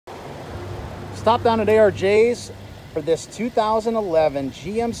Stop down at ARJ's for this 2011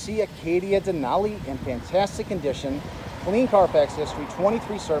 GMC Acadia Denali in fantastic condition. Clean Carfax history,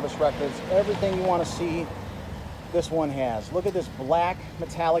 23 service records, everything you want to see this one has. Look at this black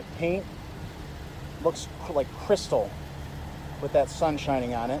metallic paint. Looks like crystal with that sun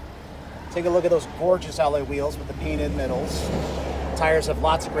shining on it. Take a look at those gorgeous alloy wheels with the painted middles. Tires have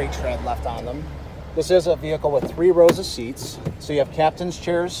lots of great tread left on them. This is a vehicle with 3 rows of seats. So you have captain's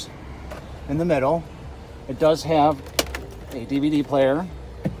chairs in the middle. It does have a DVD player,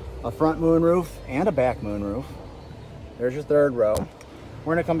 a front moonroof, and a back moonroof. There's your 3rd row.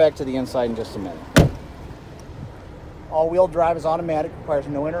 We're gonna come back to the inside in just a minute. All-wheel drive is automatic, requires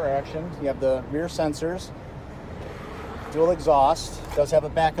no interaction. You have the rear sensors, dual exhaust. It does have a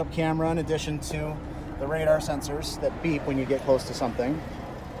backup camera in addition to the radar sensors that beep when you get close to something.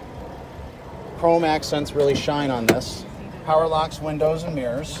 Chrome accents really shine on this. Power locks, windows, and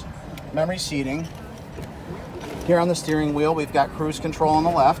mirrors. Memory seating. Here on the steering wheel, we've got cruise control on the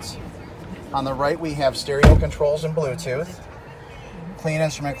left. On the right, we have stereo controls and Bluetooth. Clean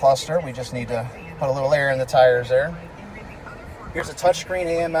instrument cluster. We just need to put a little air in the tires there. Here's a touchscreen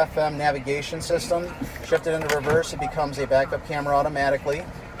AM/FM navigation system. Shift it into reverse, it becomes a backup camera automatically.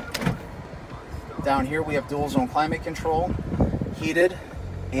 Down here, we have dual zone climate control, heated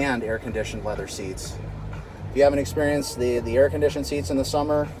and air-conditioned leather seats. If you haven't experienced the air-conditioned seats in the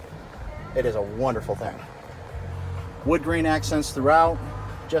summer, it is a wonderful thing. Wood grain accents throughout.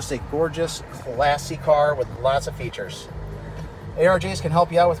 Just a gorgeous, classy car with lots of features. ARJ's can help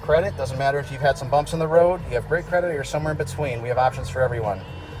you out with credit. Doesn't matter if you've had some bumps in the road, you have great credit, or you're somewhere in between. We have options for everyone.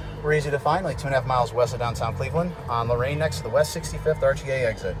 We're easy to find, like 2.5 miles west of downtown Cleveland, on Lorraine next to the West 65th RTA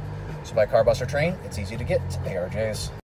exit. So by car, bus, or train, it's easy to get to ARJ's.